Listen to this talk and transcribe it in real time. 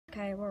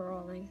Okay, we're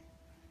rolling.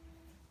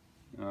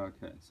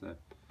 Okay, so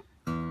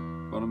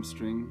bottom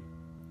string,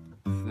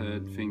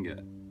 third finger,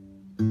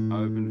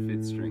 open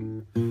fifth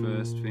string,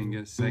 first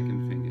finger,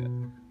 second finger,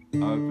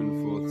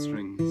 open fourth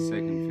string,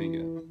 second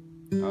finger,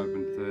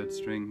 open third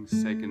string,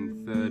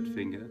 second, third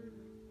finger,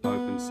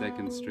 open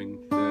second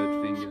string, third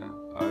finger,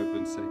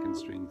 open second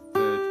string,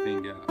 third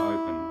finger,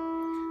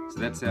 open. So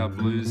that's our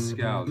blues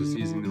scale, just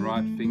using the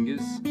right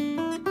fingers.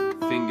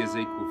 Fingers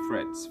equal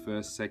frets,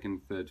 first, second,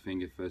 third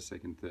finger, first,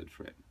 second, third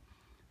fret.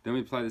 Then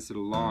we play this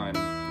little line,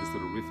 this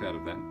little riff out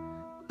of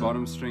that.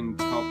 Bottom string,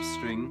 top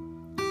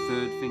string,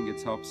 third finger,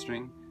 top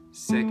string,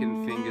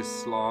 second finger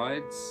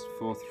slides,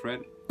 fourth fret,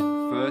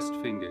 first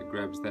finger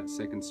grabs that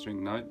second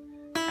string note,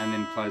 and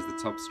then plays the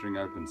top string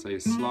open. So you're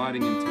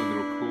sliding into a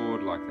little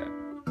chord like that.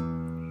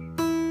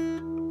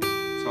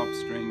 Top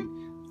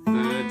string,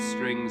 third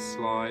string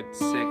slide,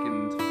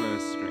 second,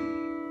 first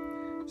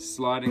string.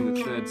 Sliding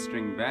the third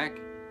string back,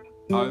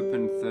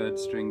 open third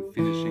string,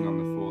 finishing on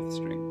the fourth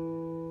string.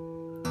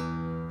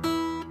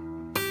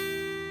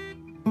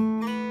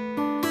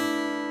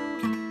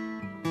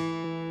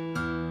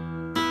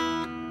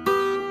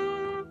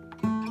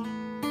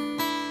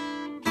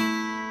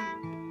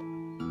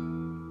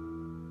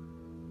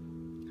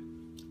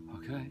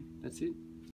 Okay, that's it.